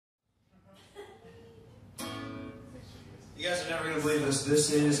You guys are never going to believe this.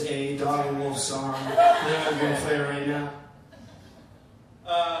 This is a Dog and Wolf song that I'm going to play right now.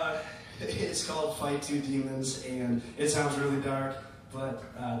 It's called Fight Two Demons, and it sounds really dark, but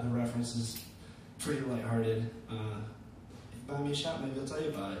the reference is pretty lighthearted. If you buy me a shot, maybe I'll tell you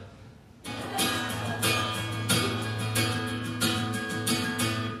about it.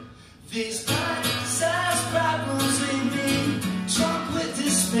 These bite-sized problems leave me drunk with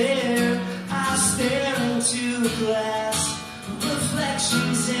despair. I stare into a glass,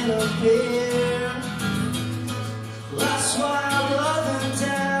 reflections in a mirror. I swallow them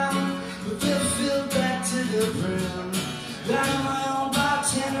down, but they're filled back to the brim. I'm my own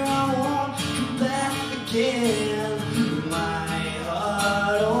bartender, I won't come back again. My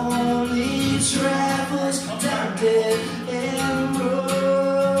heart only travels down dead end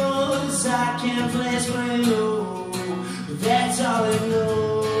roads. I can't place where it knows, but that's all it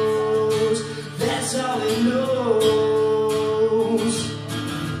knows. That's all it knows.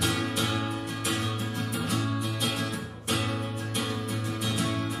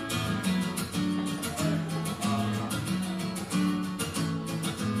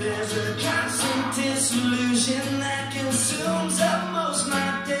 There's a constant disillusion that consumes up most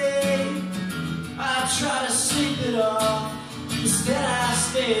my day. I try to sleep it off, instead I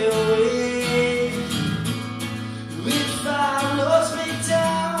stay awake. It follows me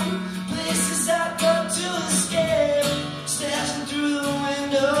down, places I go to escape, stashing through the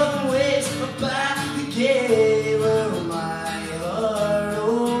window and waits by the gate. Well, my heart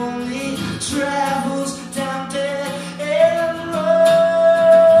only travels down dead end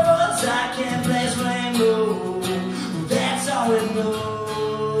roads. I can't place rainbow, that's all it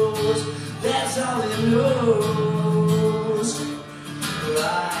knows. That's all it knows.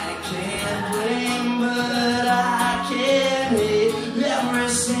 I can't blame, but I can hate every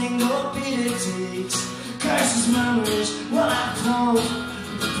single beat it takes. Curses, memories, while I pump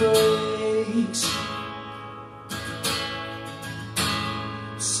the brakes.